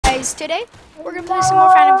guys, today we're gonna play some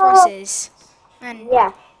more Phantom Forces, and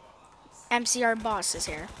Yeah. MCRBoss is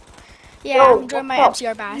here. Yeah, I'm joined by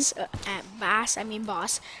MCRBoss,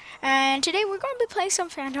 boss. And today we're gonna be playing some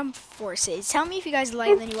Phantom Forces. Tell me if you guys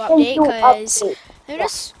like the new update, cause let me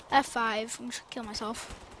just F5. I'm just kill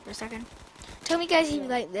myself for a second. Tell me guys if you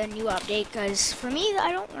like the new update, cause for me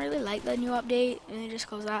I don't really like the new update, and it just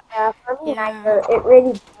goes that. Yeah, for me, Yeah. it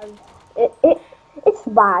really does. It's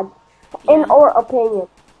bad, Yeah. in our opinion.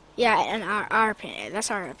 Yeah, and our opinion.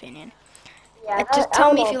 That's our opinion. Yeah, Just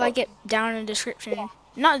tell me if you like it down in the description.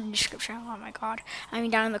 Not in the description, oh my god. I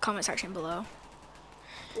mean down in the comment section below.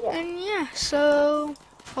 Yeah. And yeah, so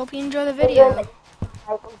hope you enjoy the video. Like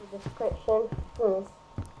in the description.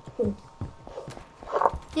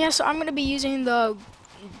 Yeah, so I'm gonna be using the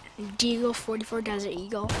Deagle 44 Desert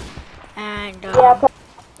Eagle and Yeah,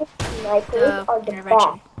 snipers are the intervention.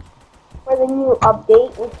 best. For the new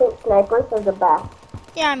update, we think snipers are the best.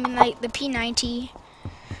 Yeah, I mean like the P90.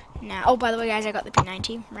 Now, oh, by the way, guys, I got the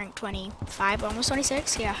P90, rank 25, almost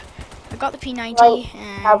 26. Yeah, I got the P90, Right.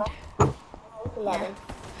 and yeah.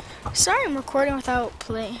 Sorry, I'm recording without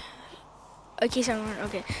play. Okay, so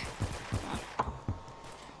okay.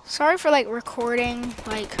 Sorry for like recording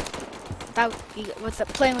like without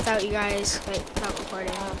playing without you guys, like without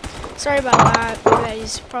recording. Sorry about that. You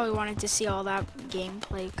guys probably wanted to see all that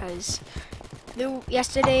gameplay because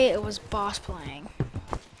yesterday it was boss playing.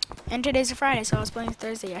 And today's a Friday, so I was playing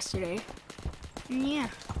Thursday yesterday. And yeah.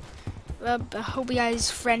 Well, I hope you guys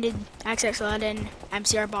friended XxLedenxX,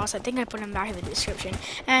 MCRBoss. I think I put him back in the description.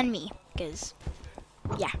 And me, because,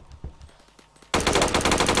 yeah.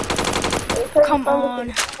 Come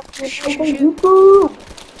on. Shoot. Oh,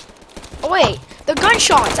 wait. The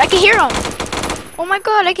gunshots. I can hear them. Oh, my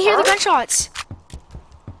God. I can hear the gunshots.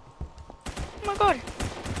 Oh, my God.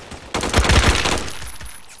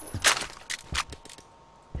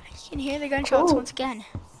 I can hear the gunshots once again.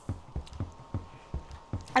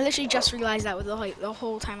 I literally just realized that with the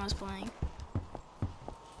whole time I was playing.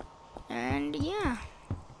 And yeah,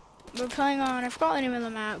 we're playing on, I forgot the name of the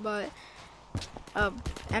map, but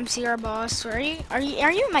MCRBoss. Are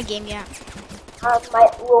you in my game yet? My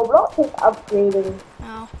Roblox is upgrading.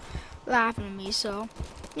 Oh, that happened to me. So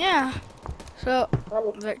yeah, so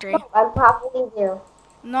victory. I'm halfway there.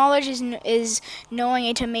 Knowledge is knowing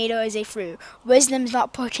a tomato is a fruit. Wisdom is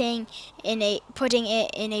not putting it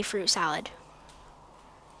in a fruit salad.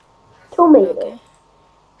 Tomato. Okay.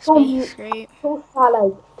 Space, great.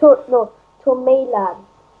 Salad. Tomato. Hold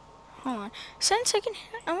on. Since I'm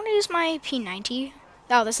gonna use my P90.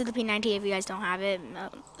 Oh, this is the P90. If you guys don't have it,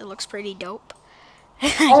 it looks pretty dope.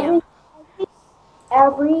 Yeah.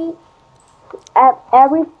 Every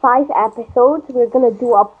 5 episodes, we're gonna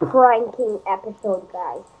do a pranking episode,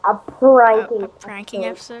 guys. A pranking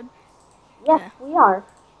episode. Yes, Yeah. we are.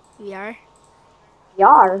 We are. We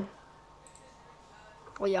are.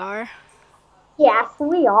 We are. Yes,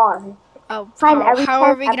 we are. Oh, how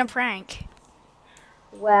are we gonna prank?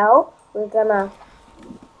 Well, we're gonna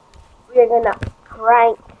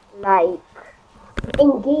prank like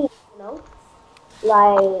engage, you know,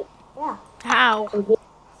 like yeah. How? Engage.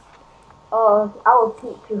 Oh, I will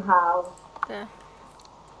teach you how.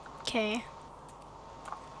 Okay.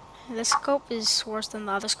 The scope is worse than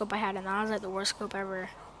the other scope I had, and that was like the worst scope ever.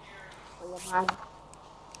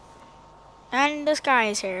 And this guy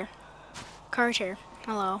is here. Carter.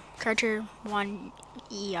 Hello. Carter 1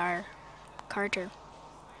 ER. Carter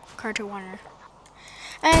 1er.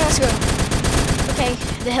 And let's go. Okay,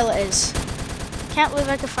 the hill it is. Can't believe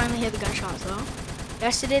I could finally hear the gunshots though.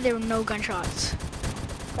 Yesterday there were no gunshots.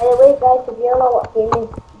 By the way, guys, if you don't know what game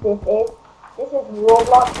this is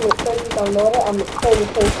Roblox. Make sure you download it and make sure you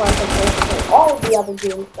play content for all the other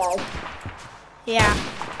games, guys. Yeah.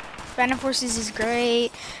 Phantom Forces is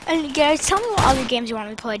great. And guys, tell me what other games you want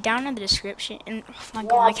me to play down in the description. And oh my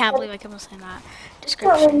god, I can't believe I kept on saying that.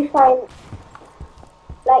 Description. You can't really find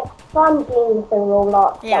like fun games in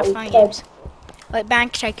Roblox. Yeah, fun games. Like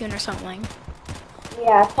Bank Tycoon or something.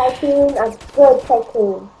 Yeah, Tycoon, a good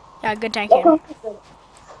Tycoon. Yeah, good Tycoon.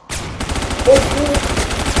 If you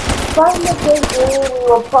find a good game,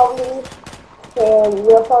 we'll probably say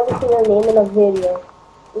your name in a video.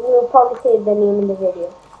 We will probably say the name in the video.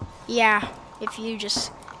 Yeah, if you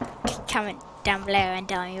just comment down below and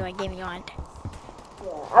tell me what game you want.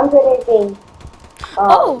 Yeah, I'm good at games.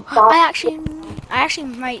 I actually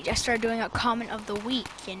might just start doing a comment of the week.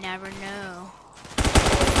 You never know.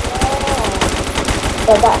 Yeah.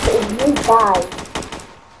 But that's if you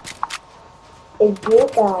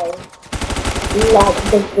guys like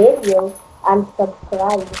the video and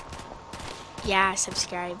subscribe. Yeah,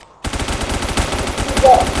 subscribe.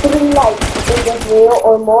 get 3 likes in this video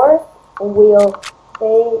or more, we'll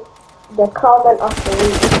say the comment of the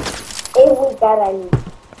week. If we get any.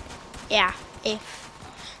 Yeah, if.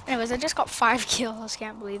 Anyways, I just got 5 kills.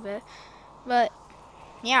 Can't believe it. But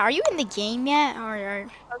yeah, are you in the game yet, or?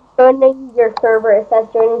 Joining your server, it says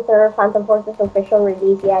joining server Phantom Forces official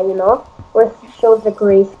release, yeah, you know, where it shows the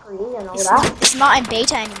gray screen and all that. It's not in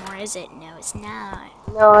beta anymore, is it? No, it's not.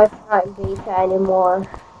 No, it's not in beta anymore.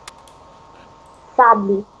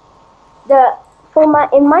 Sadly.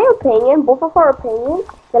 In my opinion, both of our opinions,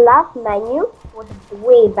 the last menu was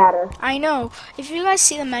way better. I know. If you guys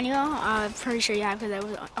see the menu, I'm pretty sure you have, because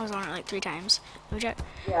I was on it like 3 times.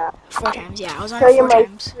 Yeah. 4 times, yeah. I was on Show it you 4 my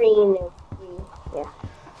times. screen. Yeah.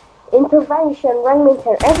 Intervention,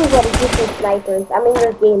 Remington, everybody uses snipers. I'm in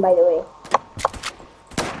your game, by the way.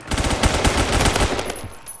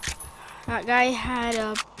 That guy had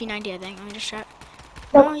a P90, I think. Let me just check.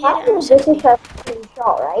 The No, he had fact an is this is M60. a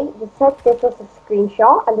screenshot, right? The fact this was a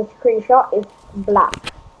screenshot, and the screenshot is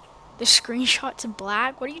black. The screenshot's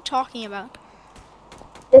black? What are you talking about?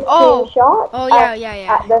 The Oh! screenshot. Oh,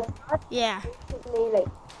 yeah. At the start, Yeah. it's made like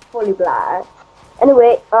fully black.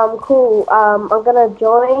 Anyway, cool. I'm gonna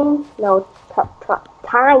join. No,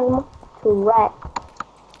 time to wreck.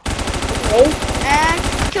 Okay. And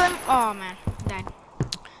kill him. Oh, man. Died.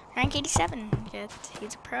 Rank 87.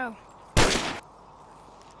 He's a pro.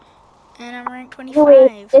 And I'm rank 25.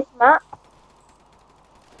 Anyway, this map.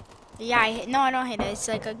 Yeah, no, I don't hate it. It's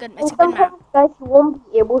like a good, And it's a good map. sometimes, guys, you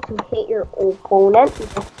won't be able to hit your opponent.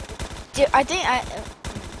 Dude, I think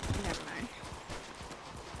never mind.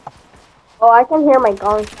 Oh, I can hear my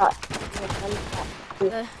gunshot.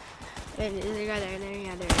 There's a guy there.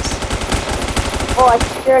 Yeah, there is. Oh, I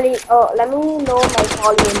clearly. Oh, let me know my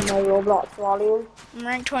volume, my Roblox volume. I'm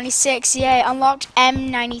rank 26. Yay, unlocked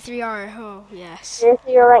M93R. Oh, yes.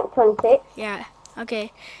 Seriously, you're rank 26? Yeah.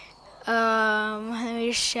 Okay. Let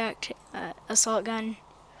me just check. Assault gun.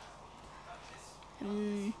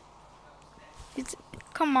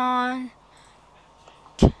 Come on.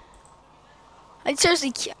 I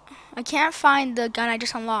seriously can't. I can't find the gun I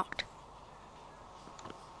just unlocked.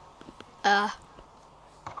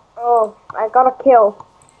 Oh, I got a kill.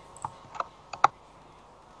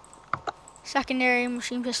 Secondary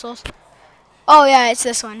machine pistols. Oh yeah, it's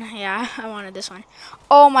this one. Yeah, I wanted this one.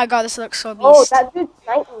 Oh my god, this looks so beast. Oh, that dude's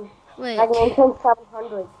sniping. Wait. Like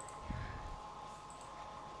 700.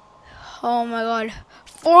 Oh my god.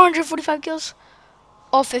 445 kills.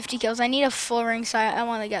 Oh, 50 kills. I need a full ring sight. I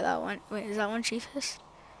want to get that one. Wait, is that one cheapest?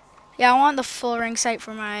 Yeah, I want the full ring sight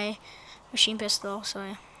for my machine pistol.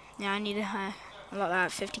 So yeah, I need to unlock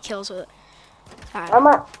that. 50 kills with that.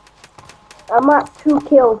 I'm at 2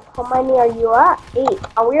 kills. How many are you at? 8.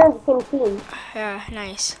 And we're on the same team. Yeah,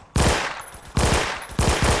 nice.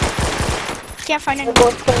 Can't find any.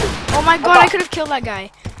 Oh Oh my god, I could have killed that guy.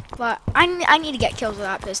 But I need to get kills with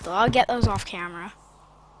that pistol. I'll get those off camera.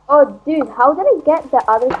 Oh, dude, how did I get the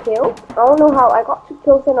other kill? I don't know how. I got 2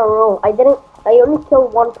 kills in a row. I only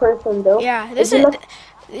killed 1 person though. Yeah, this is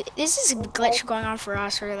a glitch going on for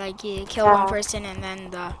us, where like you kill 1 person and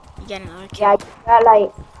then you get another kill. Yeah, you get,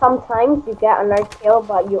 like sometimes you get another kill,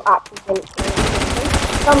 but you actually didn't kill anything.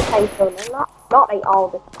 Sometimes though, not like all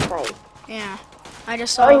the time. Yeah, I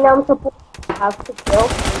just saw. Right now I'm supposed to have 2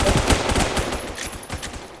 kills.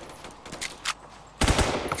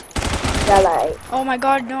 Yeah, like. Oh my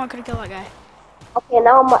god, no, I could have killed that guy. Okay,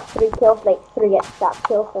 now I'm at 3 kills, like 3 exact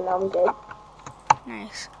kills, so now I'm good.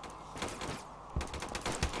 Nice.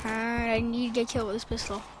 I need to get killed with this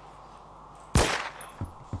pistol.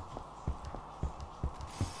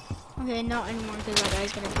 Okay, not anymore, because that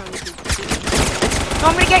guy's gonna probably be shooting. No,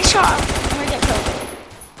 I'm gonna get shot. I'm gonna get killed.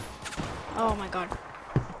 Oh my god.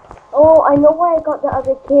 Oh, I know why I got the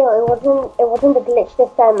other kill. It wasn't the glitch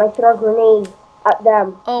this time. I threw a grenade at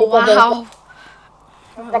them. Oh wow.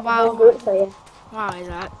 Like Wow. Group, so yeah. Wow,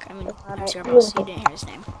 Isaac. I mean, MCRBoss, you didn't hear his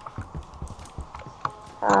name.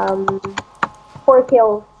 4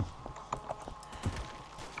 kills.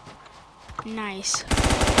 Nice.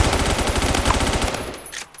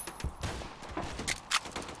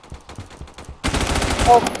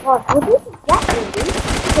 Oh gosh, what did you get me, dude?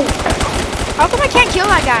 How come I can't kill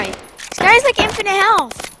that guy? This guy's like infinite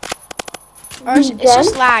health. Or it's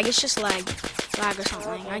just lag. It's just lag. Lag or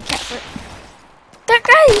something. I can't. That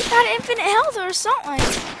guy had infinite health or something.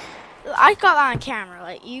 I got that on camera.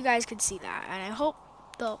 Like, you guys could see that. And I hope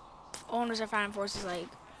the owners of Phantom Forces like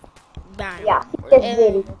ban it. Yeah,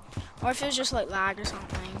 or if it was just like lag or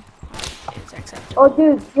something, it's acceptable. Oh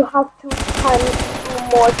dude, you have 2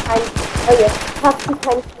 more times. Oh yeah, you have 2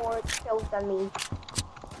 times more kills than me.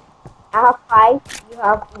 I have 5, you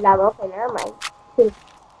have 11. Okay, never mind. Shoot.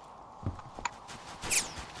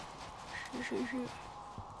 Shoot.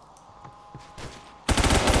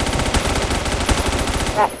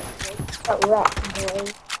 Rat. That rat, boy.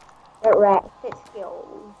 That rat. 6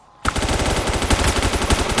 kills.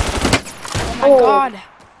 Oh my god.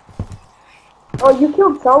 Oh, you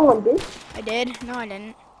killed someone, dude. I did? No, I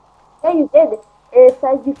didn't. Yeah, you did. It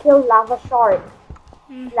says you killed Lava Shark.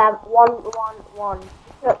 Hmm. 111.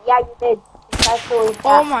 Yeah, you did. It says so in chat.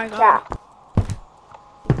 Oh my god.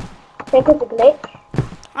 Think it's a glitch?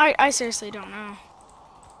 I seriously don't know.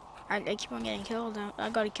 I keep on getting killed. I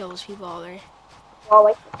gotta kill those people already. Well,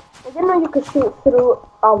 wait. I didn't know you could shoot through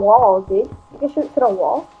a wall, dude. You can shoot through a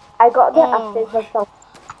wall. I got the assist of some.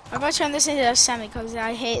 I'm gonna turn this into a semi because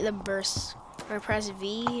I hate the bursts. Or press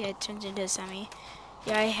V, it turns into a semi.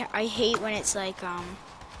 Yeah, I hate when it's like and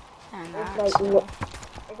that. It's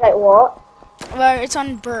like what? Well, it's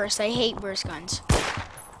on burst. I hate burst guns.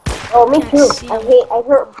 Oh, me too. See.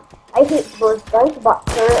 I hate burst guns, but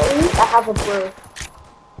currently I have a burst,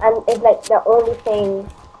 and it's like the only thing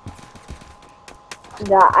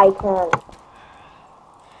that I can.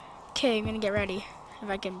 Okay, I'm gonna get ready. If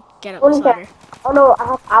I can get up this ladder. Oh no, I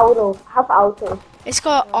have auto. It's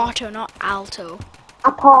called auto, not alto.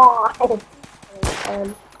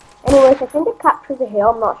 Anyways, I think it captured the hill.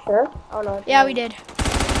 I'm not sure. Oh no. Yeah, we did.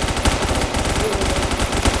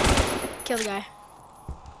 Kill the guy.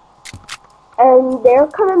 And they're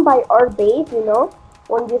coming by our base, you know,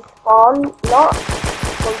 when you spawn,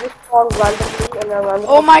 randomly in a random.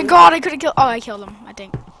 Oh my god, I could have killed. Oh, I killed him. I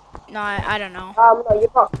think. No, I don't know. No, you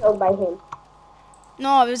got killed by him.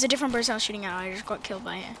 No, it was a different person I was shooting at. I just got killed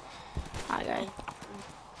by him. Okay.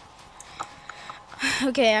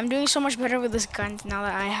 Okay, I'm doing so much better with this gun now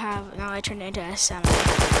that I turned it into a SM.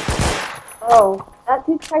 Oh, that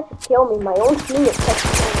dude tried to kill me. My own teammate tried to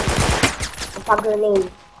kill me. With a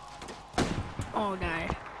grenade. Oh,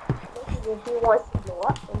 died. He wants to blow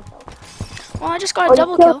up himself. Well, I just got a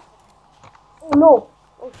double kill. Oh no.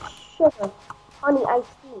 Oh sugar. Honey, I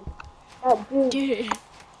see. That dude.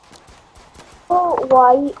 Oh,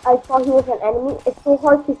 why I thought he was an enemy. It's so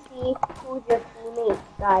hard to see who's your teammate,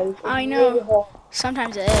 guys. It's I know. Really hard.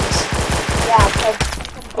 Sometimes it is. Yeah,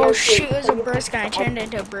 oh shoot, it was a burst gun. I turned it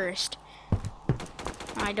into a burst.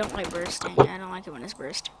 I don't like bursting. I don't like it when it's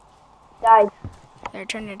burst. Guys. There,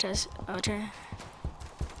 turn it into. I don't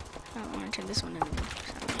want to turn this one into.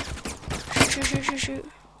 Shoot.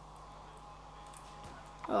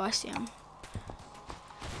 Oh, I see him.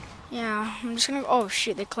 Yeah, I'm just gonna. Oh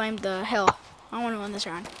shoot, they climbed the hill. I want to win this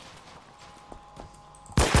round.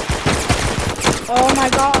 Oh my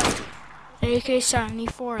god.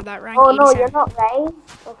 AK-74, that rank 87. Oh no, you're not right?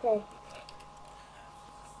 Okay.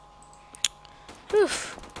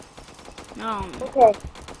 Oof. No. Okay.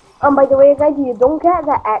 By the way, guys, you don't get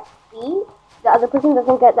the XP. The other person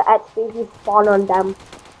doesn't get the XP if you spawn on them.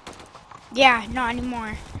 Yeah, not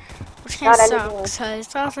anymore. Which kind of sucks, because it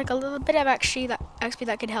sounds like a little bit of XP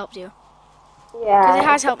that could help you. Yeah. Because it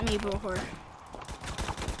has helped me before.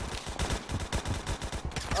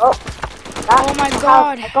 Oh. Oh my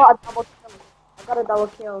god. I got a double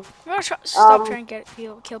kill. I'm gonna stop trying to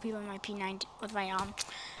kill people with my P9 with my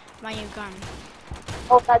my new gun.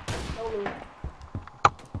 Oh, that just killed me.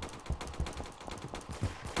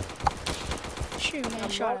 Shoot, man,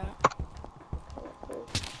 shot out.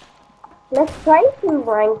 Let's try to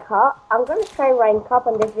rank up. I'm gonna try rank up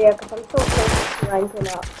on this video because I'm so close to ranking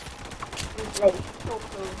up. It's like so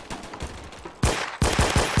close.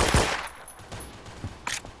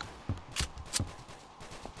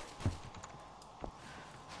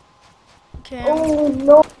 Okay. Oh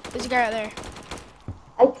no! There's a guy right there.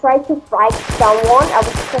 I tried to frag someone. I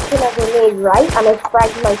was cooking a grenade, right? And I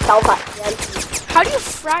fragged myself at the end. How do you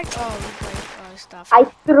frag? Oh, stuff. I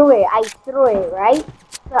threw it, right?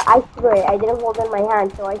 So I threw it. I didn't hold it in my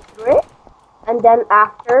hand, so I threw it. And then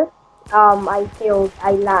after, I failed.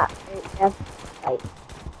 I laughed. It just, like,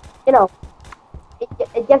 you know,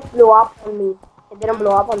 it just blew up on me. It didn't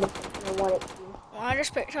blow up on the person I wanted to. Well, I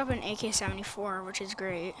just picked up an AK-74, which is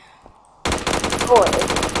great. Oh,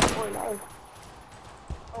 nice.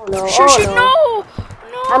 Oh no! Shoot, no!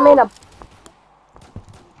 I'm in a.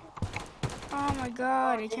 Oh my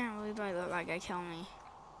god! I can't believe I let that guy kill me.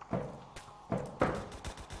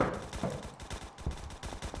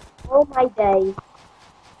 Oh my day!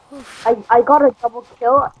 I got a double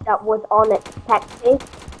kill that was unexpected.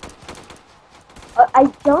 I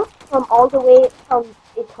jumped from all the way from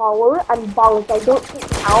a tower and bounced. I don't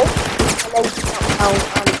take out and then jump down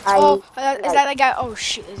and is that the guy? Oh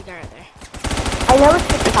shoot! There's a guy right there. I never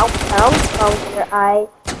took health down from where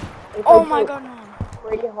if oh I my god, no.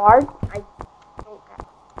 really hard, I don't get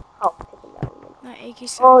help taking down. That Oh,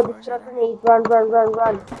 AK-74 this is truck there. grenade. Run, run, run,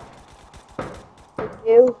 run. Thank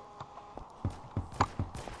you.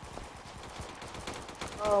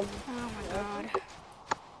 Oh my god.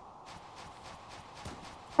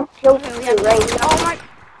 I killed Okay, we you have. right now. Oh my.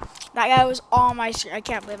 That guy was on my screen. I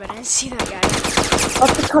can't believe I didn't see that guy.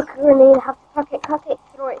 What's the cock grenade? I have to cock it.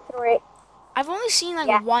 Throw it, throw it. I've only seen like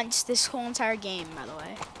Yeah. once this whole entire game, by the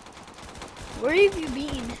way. Where have you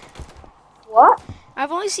been? What?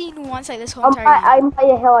 I've only seen once like this whole entire game. I'm by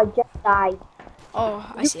the hill. I just died. Oh,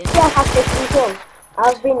 I You see it. see, I have 15 kills.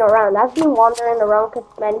 I've been around. I've been wandering around because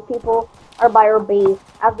many people are by our base.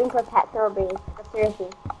 I've been protecting our base. But seriously.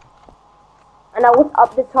 And I was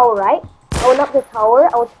up the tower, right? I went up the tower.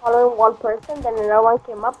 I was following one person. Then another one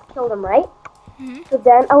came up, killed him, right? Mhm. So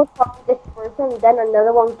then I was following this person. Then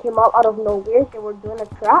another one came up out of nowhere. They were doing a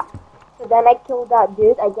trap. So then I killed that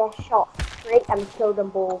dude. I just shot straight and killed them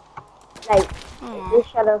both. Like, they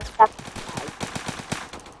should have stuck.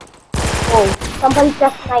 Oh, somebody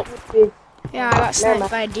just sniped me, dude. Yeah, I got sniped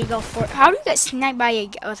by a Deagle 4. How do you get sniped by a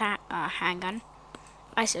with a handgun?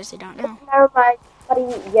 I seriously don't know. Never mind.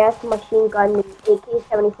 Somebody, yes, machine gun me.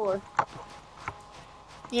 AK-74.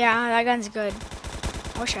 Yeah, that gun's good.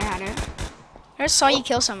 I wish I had it. I just saw you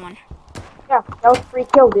kill someone. Yeah, that was free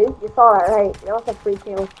kill, dude. You saw that, right? That was a free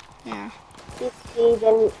kill. Yeah. See,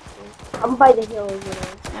 then I'm by the hill, you know.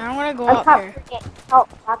 Yeah, I'm gonna go I'm up here. help,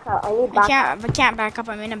 back up. I need back up. I can't back up.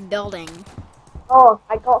 I'm in a building. Oh,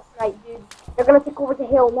 I got sniped, dude. They're gonna take over the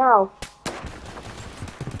hill now.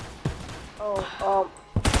 Oh,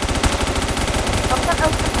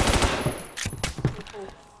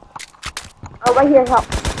 I'm right here, help.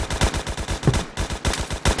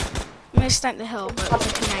 I'm gonna snipe the hill, but with a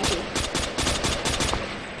P90.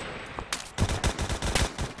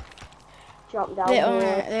 Jump down They own here.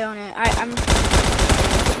 it. They own it. I'm.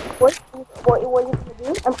 What are you gonna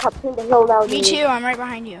do? I'm capturing the hill now, dude. Me too. I'm right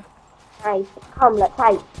behind you. Nice. Come, let's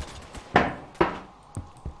fight.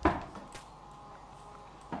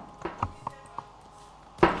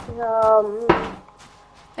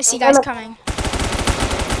 I see guys coming.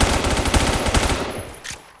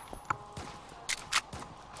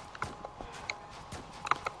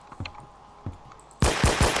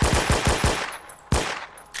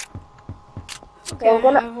 Okay, I'm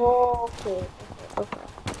gonna. Okay.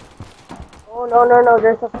 Oh no!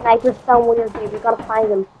 There's a sniper somewhere, dude. We gotta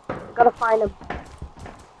find him. We gotta find him.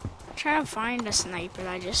 I'm trying to find a sniper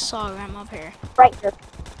that I just saw him up here. Right here.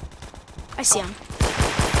 I see him.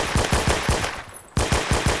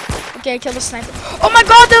 Okay, I killed the sniper. Oh my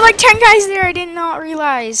god, there are like 10 guys there. I did not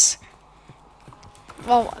realize.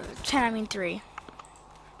 Well, 10, I mean 3.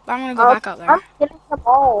 But I'm gonna go back up there. I'm killing them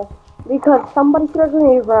all because somebody threw a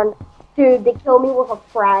grenade run. Dude, they killed me with a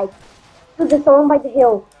frag. Dude, there's someone by the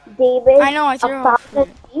hill. David, I know, I threw 1,000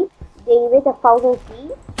 feet. David, 1,000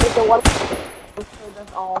 feet. Is the one who killed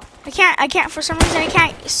us all. I can't, for some reason, I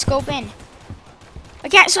can't scope in. I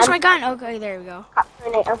can't switch my gun. Okay, there we go.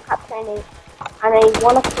 I'm capturing it. And I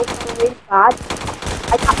want to scope him really bad.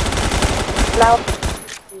 I captured now.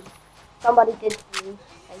 Somebody did to me.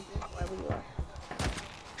 Thank you, wherever you are.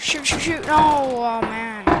 Shoot. No, oh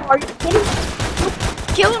man. Are you kidding?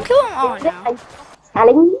 Kill him. Oh no. I'm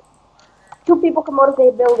telling you. 2 people come out of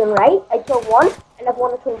the building, right? I killed one, and I've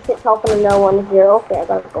one of 26 health, and another one is 0. Okay, I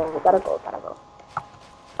gotta go.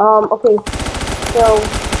 Okay. So.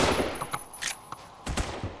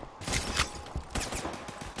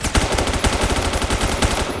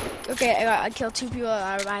 Okay, I killed 2 people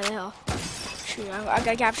out by the hill. Shoot, I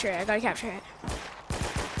gotta capture it. Capture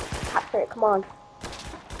it, come on.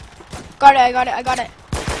 Got it.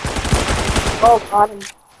 Oh, got him.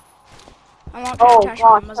 I'm not trying to touch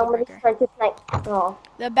my muzzle somebody's breaker. trying to snipe. Oh.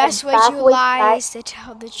 The best way to lie is to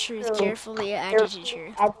tell the truth, carefully edited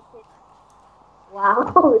truth.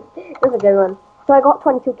 Wow, that's a good one. So I got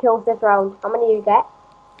 22 kills this round. How many did you get?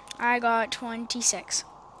 I got 26.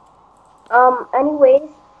 Anyways,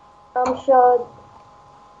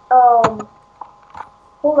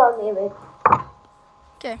 hold on, David.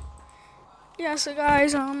 Okay. Yeah, so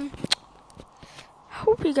guys,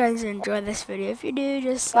 hope you guys enjoyed this video. If you do,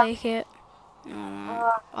 just like it.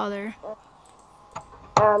 Yeah,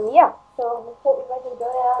 so hope you guys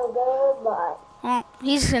enjoyed it, and goodbye. Well,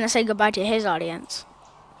 he's gonna say goodbye to his audience,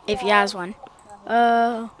 if he has one.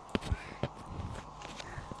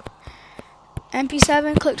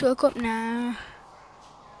 MP7, click to equip now.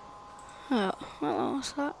 Oh,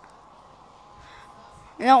 what's that?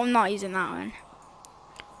 No, I'm not using that one.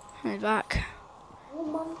 Head back.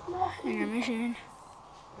 Intermission.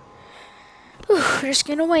 We're just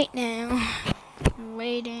gonna wait now.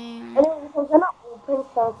 Waiting. Anyway, we're gonna open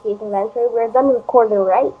some case eventually. We're done recording,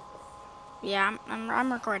 right? Yeah,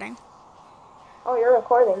 I'm recording. Oh, you're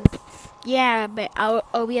recording. Yeah, but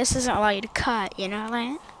OBS doesn't allow you to cut, you know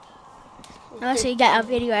that? Unless you get a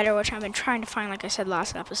video editor, which I've been trying to find, like I said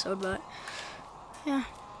last episode, but yeah.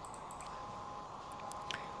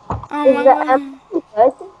 Oh Is my the god. M good?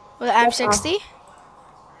 With the M60?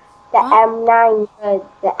 The What? M9 good.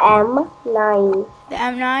 The M9. The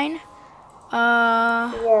M9?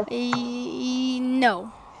 Yes.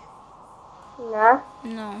 No. Nah.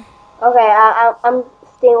 No. Okay, I'm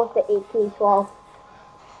staying with the AK-12.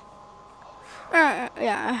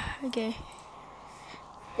 Yeah, okay.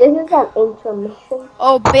 This is an intermission.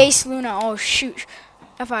 Oh, base Luna. Oh, shoot.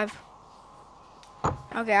 F5.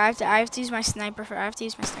 Okay, I have to use my sniper for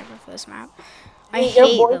this map. I Dude,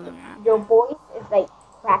 hate the Luna map. your voice is like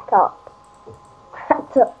crack up.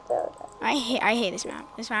 Crack up. I hate this map.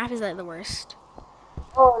 This map is like the worst.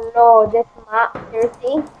 Oh no, this map,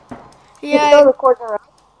 seriously? You're Yeah, still recording, right?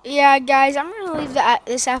 yeah, guys, I'm gonna leave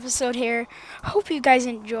this episode here. Hope you guys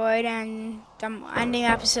enjoyed, and I'm ending the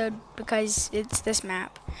episode because it's this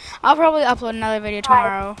map. I'll probably upload another video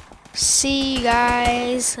tomorrow. See you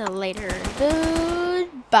guys later.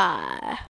 Goodbye.